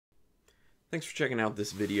Thanks for checking out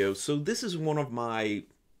this video. So this is one of my,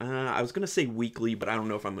 I was going to say weekly, but I don't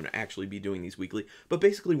know if I'm going to actually be doing these weekly, but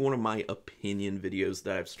basically one of my opinion videos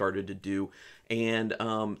that I've started to do. And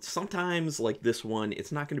sometimes, like this one,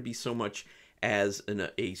 it's not going to be so much as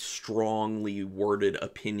a strongly worded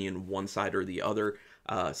opinion one side or the other.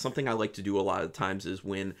 Something I like to do a lot of times is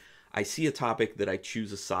when I see a topic that I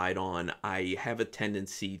choose a side on, I have a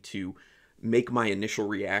tendency to make my initial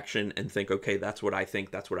reaction and think, okay, that's what I think,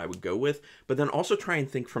 that's what I would go with, but then also try and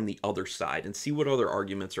think from the other side and see what other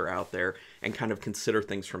arguments are out there and kind of consider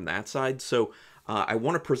things from that side. So I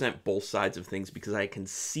want to present both sides of things because I can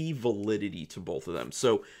see validity to both of them.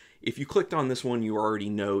 So if you clicked on this one, you already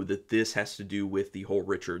know that this has to do with the whole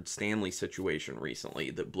Richard Stanley situation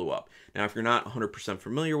recently that blew up. Now, if you're not 100%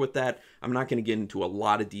 familiar with that, I'm not going to get into a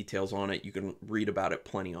lot of details on it. You can read about it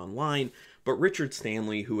plenty online. But Richard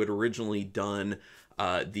Stanley, who had originally done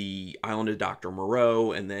the Island of Dr.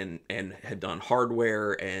 Moreau and had done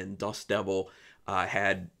Hardware and Dust Devil,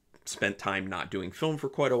 had spent time not doing film for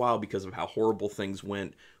quite a while because of how horrible things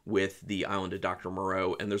went with the Island of Dr.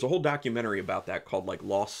 Moreau. And there's a whole documentary about that called like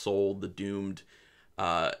Lost Soul, the doomed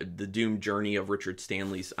journey of Richard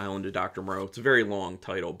Stanley's Island of Dr. Moreau. It's a very long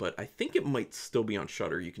title, but I think it might still be on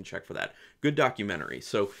Shudder. You can check for that. Good documentary.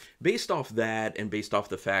 So based off that and based off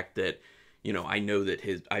the fact that, you know, I know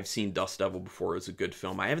that I've seen Dust Devil before as a good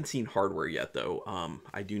film. I haven't seen Hardware yet, though.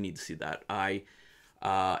 I do need to see that. I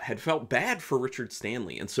had felt bad for Richard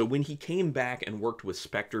Stanley. And so when he came back and worked with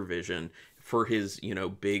Spectre Vision for his, you know,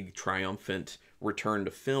 big triumphant return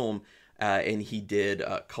to film, and he did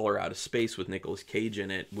Color Out of Space with Nicolas Cage in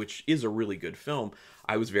it, which is a really good film,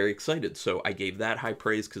 I was very excited. So I gave that high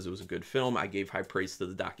praise because it was a good film. I gave high praise to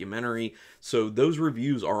the documentary. So those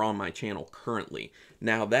reviews are on my channel currently.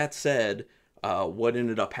 Now, that said, what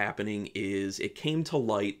ended up happening is it came to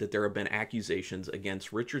light that there have been accusations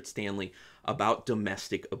against Richard Stanley about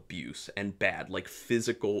domestic abuse and bad, like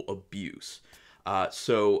physical abuse.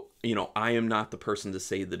 So, you know, I am not the person to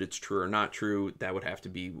say that it's true or not true. That would have to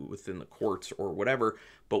be within the courts or whatever.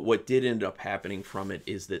 But what did end up happening from it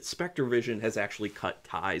is that Spectre Vision has actually cut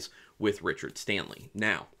ties with Richard Stanley.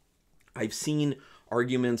 Now, I've seen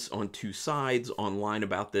arguments on two sides online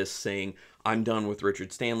about this saying, I'm done with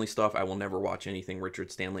Richard Stanley stuff. I will never watch anything Richard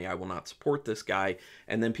Stanley. I will not support this guy.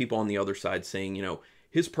 And then people on the other side saying, you know,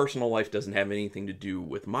 his personal life doesn't have anything to do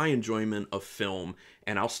with my enjoyment of film,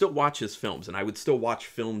 and I'll still watch his films, and I would still watch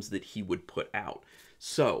films that he would put out.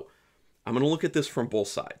 So I'm going to look at this from both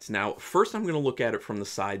sides. Now, first I'm going to look at it from the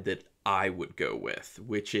side that I would go with,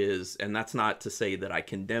 which is, and that's not to say that I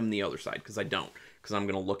condemn the other side, because I don't, because I'm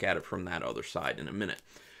going to look at it from that other side in a minute.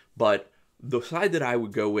 But the side that I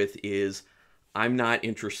would go with is I'm not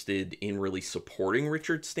interested in really supporting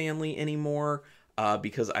Richard Stanley anymore,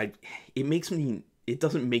 because it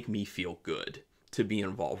doesn't make me feel good to be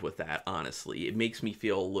involved with that, honestly. It makes me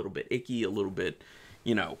feel a little bit icky, a little bit,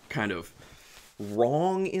 you know, kind of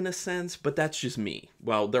wrong in a sense, but that's just me.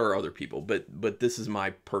 Well, there are other people, but this is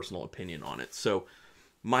my personal opinion on it. So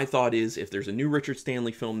my thought is, if there's a new Richard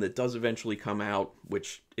Stanley film that does eventually come out,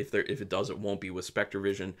 which if it does, it won't be with Spectre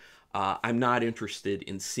Vision, I'm not interested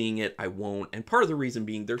in seeing it. I won't. And part of the reason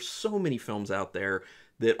being, there's so many films out there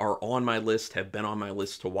that are on my list, have been on my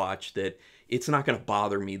list to watch, that it's not going to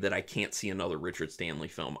bother me that I can't see another Richard Stanley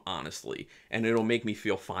film, honestly. And it'll make me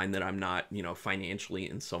feel fine that I'm not, you know, financially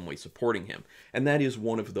in some way supporting him. And that is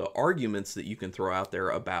one of the arguments that you can throw out there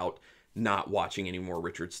about not watching any more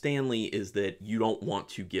Richard Stanley, is that you don't want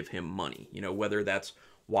to give him money. You know, whether that's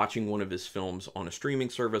watching one of his films on a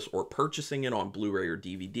streaming service or purchasing it on Blu-ray or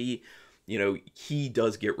DVD, you know, he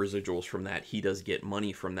does get residuals from that. He does get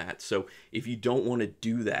money from that. So if you don't want to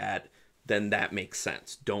do that, then that makes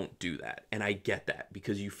sense. Don't do that. And I get that,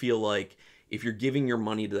 because you feel like if you're giving your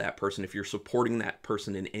money to that person, if you're supporting that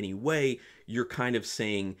person in any way, you're kind of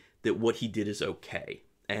saying that what he did is okay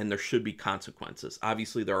and there should be consequences.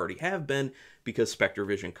 Obviously, there already have been, because Spectre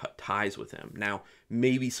Vision cut ties with him. Now,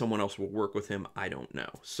 maybe someone else will work with him. I don't know.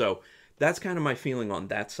 So that's kind of my feeling on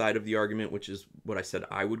that side of the argument, which is what I said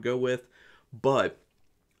I would go with. But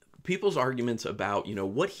people's arguments about, you know,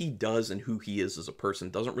 what he does and who he is as a person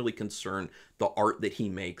doesn't really concern the art that he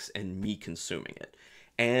makes and me consuming it.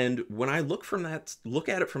 And when I look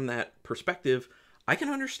at it from that perspective, I can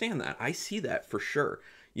understand that. I see that for sure.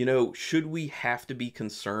 You know, should we have to be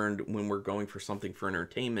concerned when we're going for something for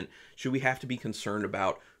entertainment? Should we have to be concerned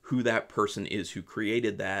about who that person is who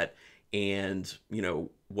created that and, you know,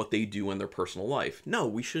 what they do in their personal life? No,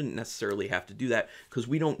 we shouldn't necessarily have to do that, because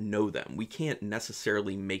we don't know them. We can't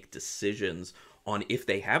necessarily make decisions on if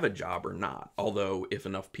they have a job or not. Although if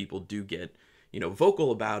enough people do get,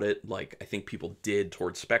 vocal about it, like I think people did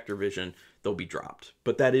towards SpectreVision, they'll be dropped.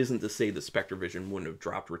 But that isn't to say that SpectreVision wouldn't have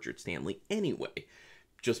dropped Richard Stanley anyway,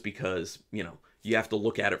 just because, you have to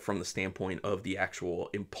look at it from the standpoint of the actual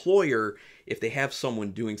employer. If they have someone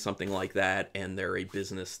doing something like that and they're a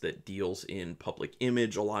business that deals in public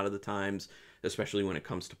image a lot of the times, especially when it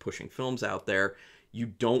comes to pushing films out there, you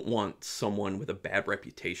don't want someone with a bad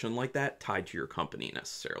reputation like that tied to your company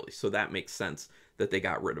necessarily. So that makes sense that they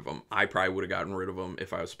got rid of them. I probably would have gotten rid of them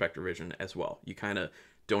if I was SpectreVision as well. You kind of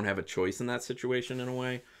don't have a choice in that situation in a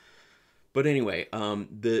way. But anyway,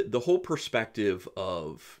 the whole perspective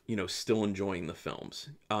of, still enjoying the films.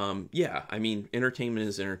 Yeah, I mean, entertainment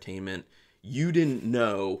is entertainment. You didn't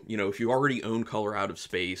know, if you already own Color Out of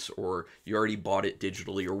Space or you already bought it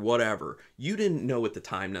digitally or whatever, you didn't know at the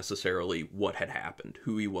time necessarily what had happened,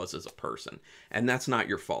 who he was as a person. And that's not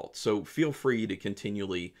your fault. So feel free to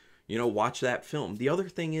continually, watch that film. The other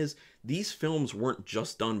thing is, these films weren't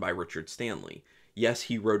just done by Richard Stanley. Yes,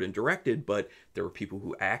 he wrote and directed, but there were people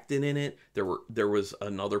who acted in it. There was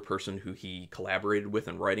another person who he collaborated with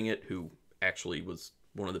in writing it, who actually was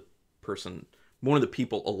one of the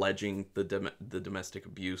people alleging the domestic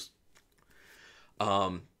abuse.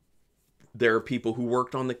 There are people who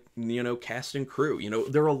worked on the cast and crew.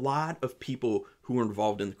 There are a lot of people who were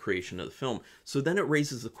involved in the creation of the film. So then it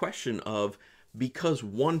raises the question of, because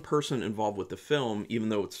one person involved with the film, even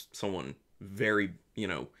though it's someone very,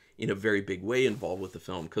 in a very big way involved with the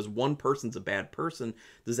film, because one person's a bad person,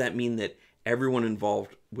 does that mean that everyone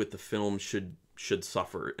involved with the film should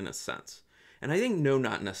suffer in a sense? And I think no,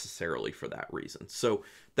 not necessarily for that reason. So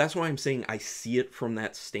that's why I'm saying I see it from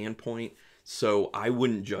that standpoint. So I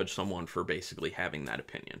wouldn't judge someone for basically having that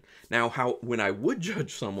opinion. Now, when I would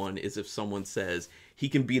judge someone is if someone says he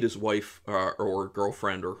can beat his wife or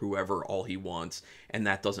girlfriend or whoever all he wants, and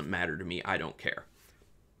that doesn't matter to me, I don't care.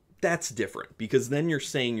 That's different, because then you're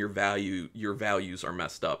saying your values are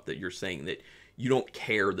messed up, that you're saying that you don't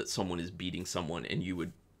care that someone is beating someone and you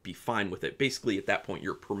would be fine with it. Basically, at that point,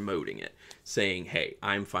 you're promoting it, saying, hey,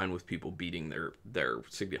 I'm fine with people beating their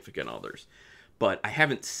significant others. But I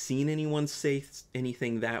haven't seen anyone say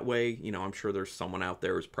anything that way. I'm sure there's someone out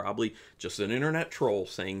there who's probably just an internet troll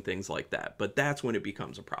saying things like that. But that's when it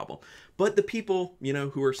becomes a problem. But the people,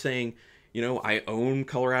 who are saying, I own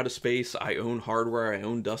Color Out of Space, I own Hardware, I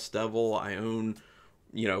own Dust Devil, I own,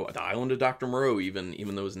 The Island of Dr. Moreau,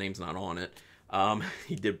 even though his name's not on it.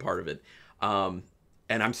 He did part of it.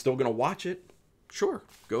 And I'm still going to watch it. Sure,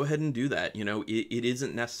 go ahead and do that. It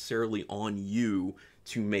isn't necessarily on you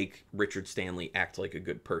to make Richard Stanley act like a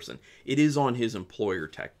good person. It is on his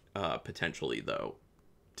employer potentially, though,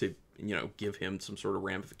 to, give him some sort of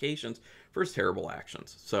ramifications for his terrible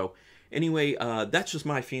actions. So anyway, that's just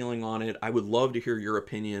my feeling on it. I would love to hear your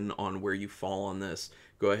opinion on where you fall on this.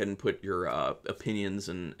 Go ahead and put your opinions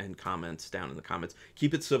and comments down in the comments.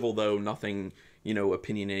 Keep it civil, though. Nothing,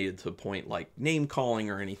 opinionated to the point like name calling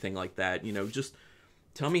or anything like that. Just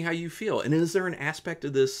tell me how you feel. And is there an aspect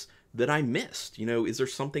of this that I missed? Is there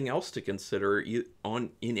something else to consider in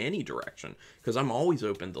any direction? Because I'm always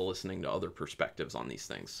open to listening to other perspectives on these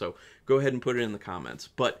things. So go ahead and put it in the comments.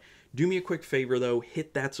 But do me a quick favor, though.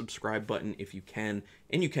 Hit that subscribe button if you can.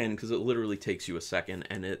 And you can, because it literally takes you a second.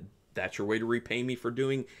 And that's your way to repay me for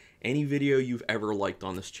doing any video you've ever liked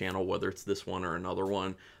on this channel, whether it's this one or another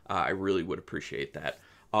one. I really would appreciate that.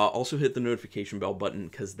 Also hit the notification bell button,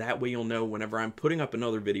 because that way you'll know whenever I'm putting up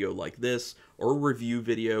another video like this, or a review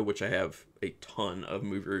video, which I have a ton of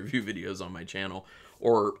movie review videos on my channel,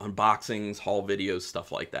 or unboxings, haul videos,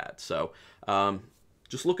 stuff like that. So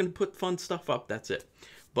just looking to put fun stuff up, that's it.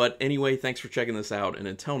 But anyway, thanks for checking this out, and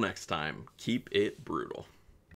until next time, keep it brutal.